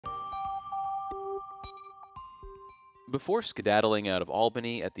Before skedaddling out of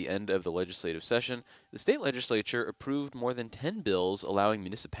Albany at the end of the legislative session, the state legislature approved more than 10 bills allowing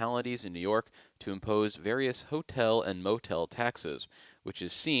municipalities in New York to impose various hotel and motel taxes, which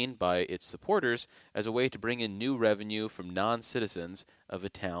is seen by its supporters as a way to bring in new revenue from non citizens of a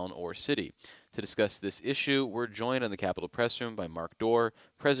town or city. To discuss this issue, we're joined on the Capitol Press Room by Mark Dorr,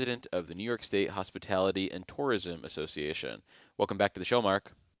 president of the New York State Hospitality and Tourism Association. Welcome back to the show,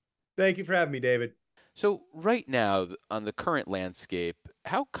 Mark. Thank you for having me, David. So, right now, on the current landscape,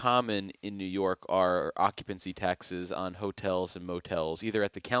 how common in New York are occupancy taxes on hotels and motels, either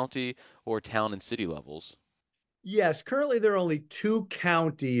at the county or town and city levels? Yes, currently there are only two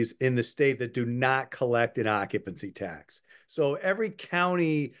counties in the state that do not collect an occupancy tax. So every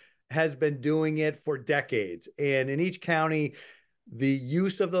county has been doing it for decades. And in each county, the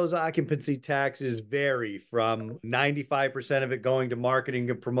use of those occupancy taxes vary from 95% of it going to marketing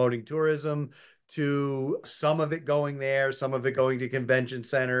and promoting tourism to some of it going there, some of it going to convention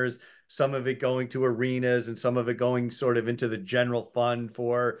centers, some of it going to arenas, and some of it going sort of into the general fund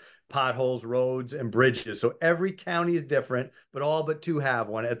for potholes, roads, and bridges. So every county is different, but all but two have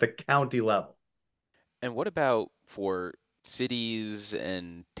one at the county level. And what about for cities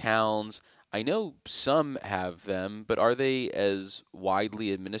and towns? I know some have them, but are they as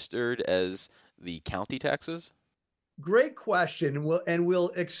widely administered as the county taxes? Great question. We'll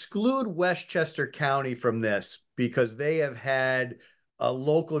exclude Westchester County from this because they have had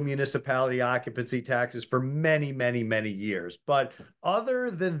local municipality occupancy taxes for many, many, many years. But other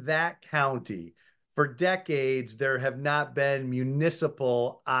than that county, for decades, there have not been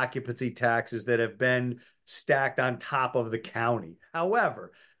municipal occupancy taxes that have been stacked on top of the county.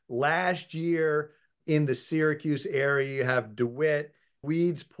 However, last year in the Syracuse area, you have DeWitt,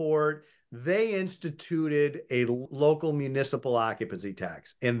 Weedsport, they instituted a local municipal occupancy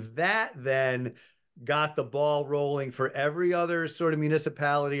tax. And that then got the ball rolling for every other sort of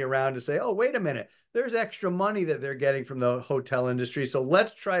municipality around to say, oh, wait a minute, there's extra money that they're getting from the hotel industry. So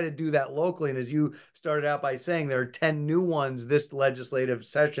let's try to do that locally. And as you started out by saying, there are 10 new ones this legislative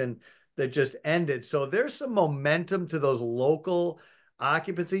session that just ended. So there's some momentum to those local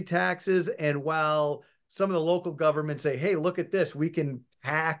occupancy taxes. And while some of the local governments say, hey, look at this, we can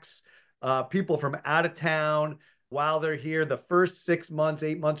tax people from out of town while they're here, the first 6 months,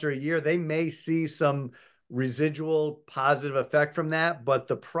 8 months, or a year, they may see some residual positive effect from that. But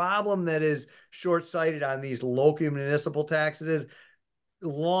the problem that is short-sighted on these local municipal taxes is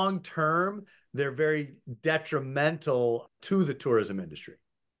long term, they're very detrimental to the tourism industry.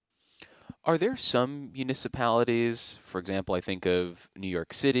 Are there some municipalities, for example, I think of New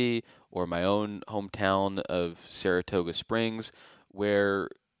York City or my own hometown of Saratoga Springs, where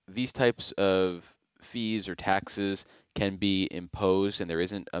these types of fees or taxes can be imposed and there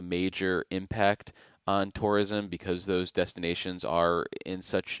isn't a major impact on tourism because those destinations are in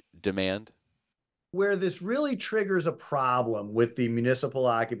such demand? Where this really triggers a problem with the municipal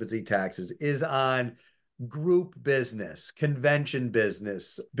occupancy taxes is on group business, convention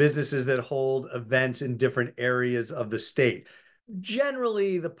business, businesses that hold events in different areas of the state.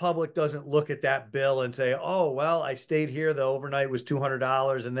 Generally, the public doesn't look at that bill and say, oh, well, I stayed here. The overnight was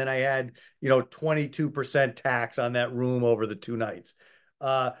 $200. And then I had, 22% tax on that room over the 2 nights.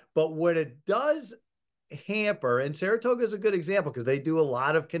 But what it does hamper, and Saratoga is a good example because they do a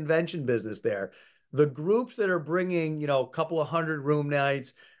lot of convention business there. The groups that are bringing, a couple of hundred room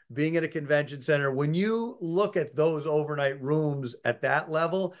nights, being at a convention center, when you look at those overnight rooms at that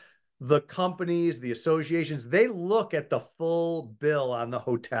level, the companies, the associations, they look at the full bill on the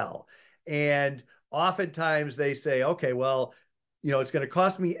hotel. And oftentimes they say, okay, well, it's going to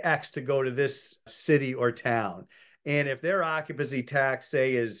cost me X to go to this city or town. And if their occupancy tax,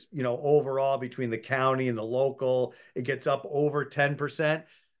 say, is, overall between the county and the local, it gets up over 10%,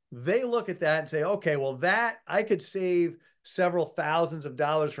 they look at that and say, okay, well, that I could save several thousands of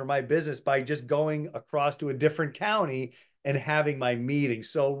dollars for my business by just going across to a different county and having my meeting.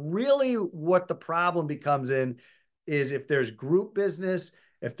 So really what the problem becomes in is if there's group business,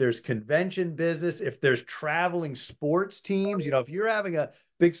 if there's convention business, if there's traveling sports teams, if you're having a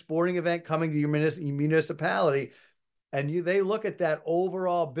big sporting event coming to your municipality and they look at that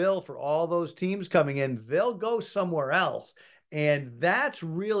overall bill for all those teams coming in, they'll go somewhere else. And that's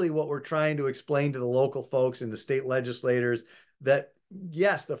really what we're trying to explain to the local folks and the state legislators, that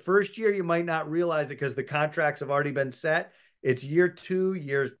yes, the first year you might not realize it because the contracts have already been set. It's year 2,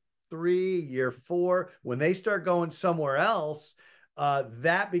 year 3, year 4. When they start going somewhere else,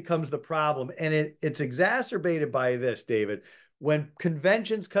 that becomes the problem. And it's exacerbated by this, David. When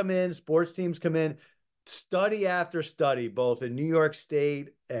conventions come in, sports teams come in, Study after study, both in New York State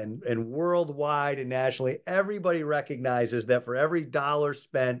and worldwide and nationally, everybody recognizes that for every dollar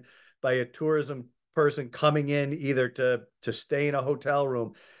spent by a tourism person coming in either to stay in a hotel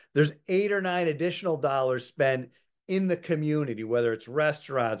room, there's 8 or 9 additional dollars spent in the community, whether it's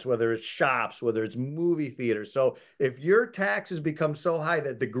restaurants, whether it's shops, whether it's movie theaters. So if your taxes become so high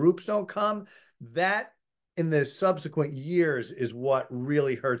that the groups don't come, that in the subsequent years is what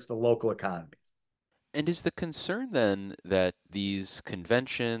really hurts the local economy. And is the concern then that these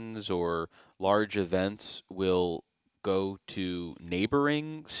conventions or large events will go to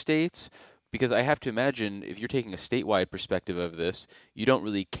neighboring states? Because I have to imagine if you're taking a statewide perspective of this, you don't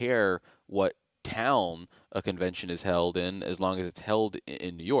really care what town a convention is held in as long as it's held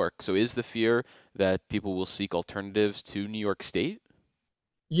in New York. So is the fear that people will seek alternatives to New York State?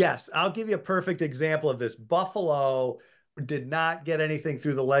 Yes, I'll give you a perfect example of this. Buffalo did not get anything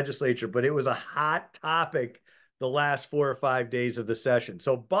through the legislature, but it was a hot topic the last 4 or 5 days of the session.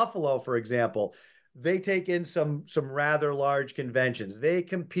 So Buffalo, for example, they take in some rather large conventions. They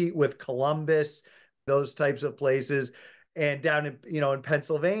compete with Columbus, those types of places, and down in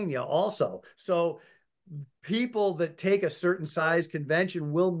Pennsylvania also. So people that take a certain size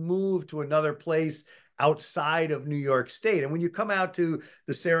convention will move to another place outside of New York State. And when you come out to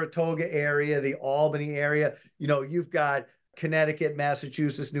the Saratoga area, the Albany area, you've got Connecticut,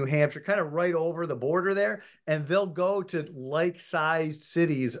 Massachusetts, New Hampshire, kind of right over the border there. And they'll go to like-sized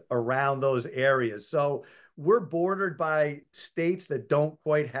cities around those areas. So we're bordered by states that don't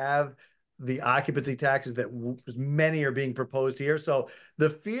quite have the occupancy taxes that many are being proposed here. So the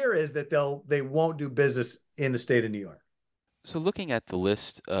fear is that they won't do business in the state of New York. So, looking at the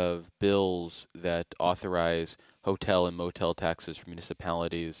list of bills that authorize hotel and motel taxes for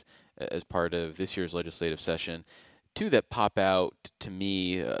municipalities as part of this year's legislative session, two that pop out to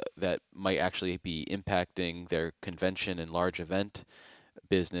me that might actually be impacting their convention and large event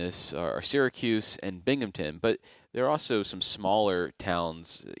business are Syracuse and Binghamton, but there are also some smaller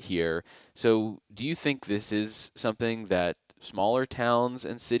towns here. So, do you think this is something that smaller towns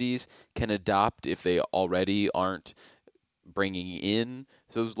and cities can adopt if they already aren't bringing in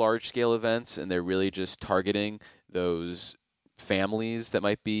those large scale events and they're really just targeting those families that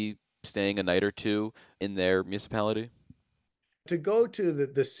might be staying a night or two in their municipality? To go to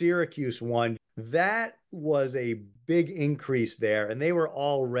the Syracuse one, that was a big increase there. And they were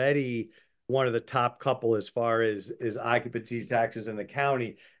already one of the top couple as far as occupancy taxes in the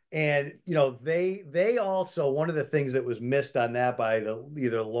county. And they also, one of the things that was missed on that by the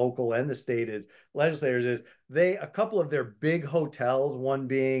either local and the state is legislators is a couple of their big hotels, one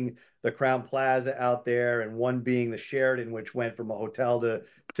being the Crown Plaza out there and one being the Sheraton, which went from a hotel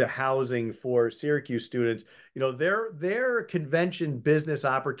to housing for Syracuse students. Their convention business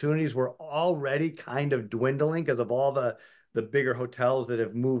opportunities were already kind of dwindling because of all the bigger hotels that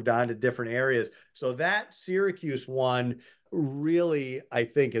have moved on to different areas. So that Syracuse one really, I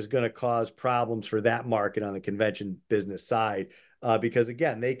think, is going to cause problems for that market on the convention business side. Because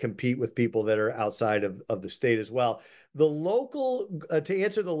again, they compete with people that are outside of the state as well. The local, to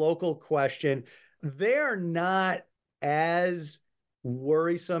answer the local question, they're not as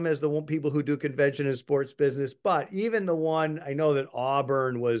worrisome as the people who do convention and sports business. But even the one, I know that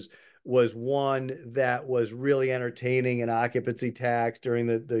Auburn was one that was really entertaining an occupancy tax during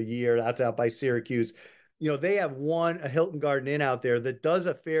the year. That's out by Syracuse. They have a Hilton Garden Inn out there that does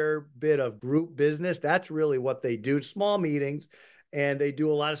a fair bit of group business. That's really what they do, small meetings, and they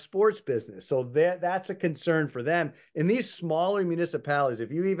do a lot of sports business. So that's a concern for them. In these smaller municipalities,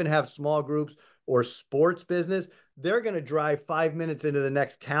 if you even have small groups or sports business, they're going to drive 5 minutes into the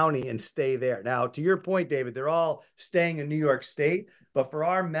next county and stay there. Now, to your point, David, they're all staying in New York State, but for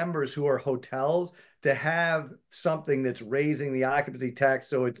our members who are hotels, to have something that's raising the occupancy tax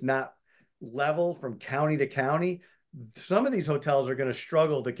so it's not level from county to county, some of these hotels are going to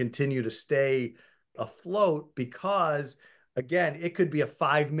struggle to continue to stay afloat because, again, it could be a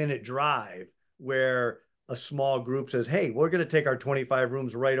 5 minute drive where a small group says, hey, we're going to take our 25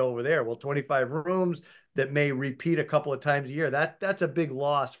 rooms right over there. Well, 25 rooms that may repeat a couple of times a year, that's a big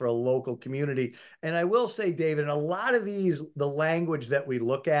loss for a local community. And I will say, David, in a lot of these, the language that we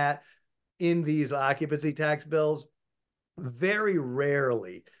look at in these occupancy tax bills, very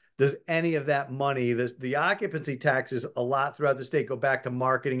rarely does any of that money, the occupancy taxes a lot throughout the state go back to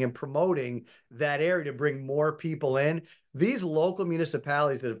marketing and promoting that area to bring more people in. These local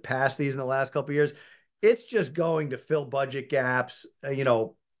municipalities that have passed these in the last couple of years, it's just going to fill budget gaps,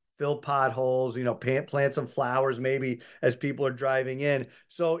 fill potholes, plant some flowers maybe as people are driving in.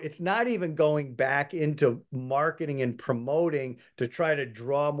 So it's not even going back into marketing and promoting to try to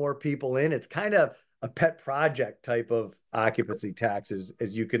draw more people in. It's kind of a pet project type of occupancy taxes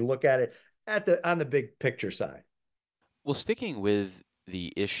as you can look at it on the big picture side. Well, sticking with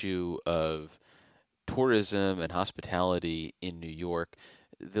the issue of tourism and hospitality in New York,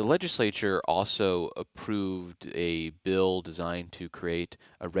 the legislature also approved a bill designed to create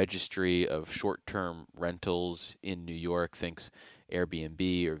a registry of short term rentals in New York, thinks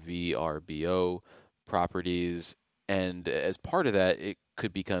Airbnb or VRBO properties. And as part of that, it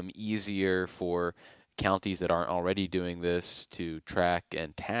could become easier for counties that aren't already doing this to track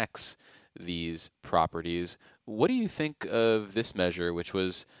and tax these properties. What do you think of this measure, which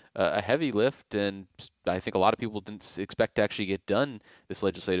was a heavy lift, and I think a lot of people didn't expect to actually get done this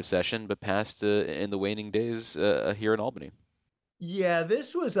legislative session, but passed in the waning days here in Albany? Yeah,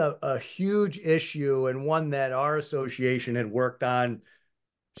 this was a huge issue and one that our association had worked on,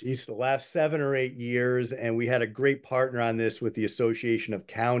 geez, the last 7 or 8 years. And we had a great partner on this with the Association of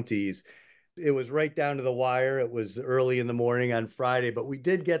Counties. It was right down to the wire. It was early in the morning on Friday, but we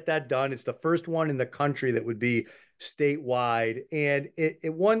did get that done. It's the first one in the country that would be statewide. And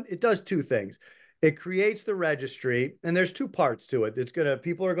it does two things. It creates the registry, and there's two parts to it.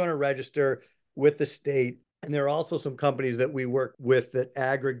 People are going to register with the state. And there are also some companies that we work with that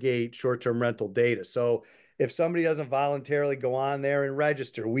aggregate short-term rental data. So if somebody doesn't voluntarily go on there and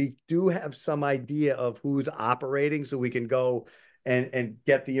register, we do have some idea of who's operating, so we can go and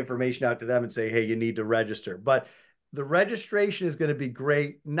get the information out to them and say, hey, you need to register. But the registration is going to be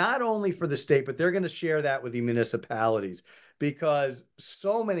great, not only for the state, but they're going to share that with the municipalities, because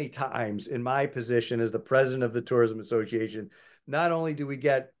so many times in my position as the president of the Tourism Association, not only do we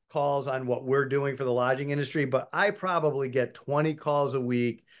get calls on what we're doing for the lodging industry, but I probably get 20 calls a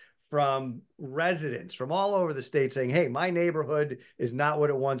week from residents from all over the state saying, hey, my neighborhood is not what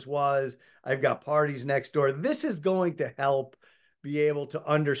it once was. I've got parties next door. This is going to help be able to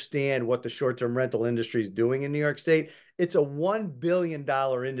understand what the short-term rental industry is doing in New York State. It's a $1 billion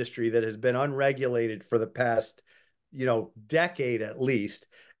industry that has been unregulated for the past, decade at least.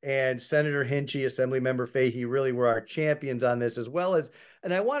 And Senator Hinchey, Assemblymember Fahey really were our champions on this, as well as,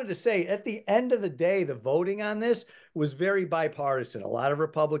 and I wanted to say, at the end of the day, the voting on this was very bipartisan. A lot of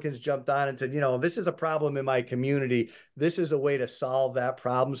Republicans jumped on and said, this is a problem in my community. This is a way to solve that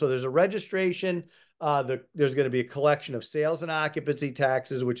problem. So there's a registration. There's going to be a collection of sales and occupancy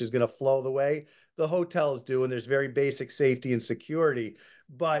taxes, which is going to flow the way the hotels do. And there's very basic safety and security.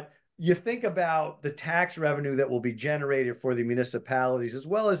 But you think about the tax revenue that will be generated for the municipalities as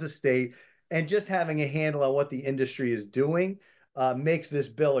well as the state, and just having a handle on what the industry is doing makes this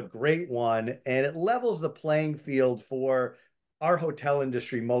bill a great one. And it levels the playing field for our hotel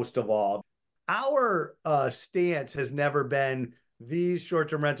industry most of all. Our stance has never been these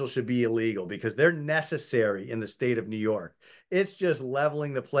short-term rentals should be illegal because they're necessary in the state of New York. It's just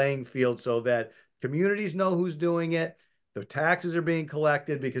leveling the playing field so that communities know who's doing it. The taxes are being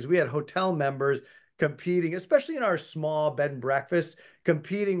collected, because we had hotel members competing, especially in our small bed and breakfasts,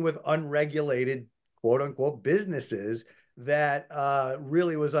 competing with unregulated, quote unquote, businesses that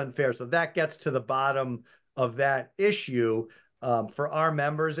really was unfair. So that gets to the bottom of that issue for our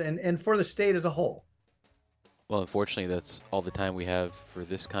members and for the state as a whole. Well, unfortunately, that's all the time we have for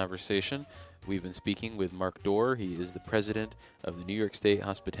this conversation. We've been speaking with Mark Dorr. He is the president of the New York State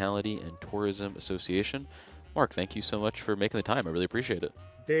Hospitality and Tourism Association. Mark, thank you so much for making the time. I really appreciate it.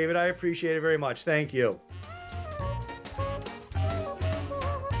 David, I appreciate it very much. Thank you.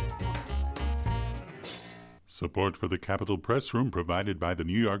 Support for the Capitol Press Room provided by the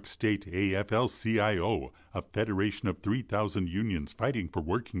New York State AFL-CIO, a federation of 3,000 unions fighting for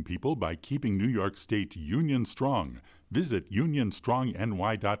working people by keeping New York State union strong. Visit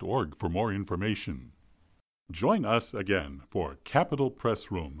unionstrongny.org for more information. Join us again for Capitol Press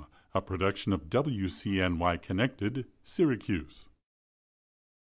Room, a production of WCNY Connected, Syracuse.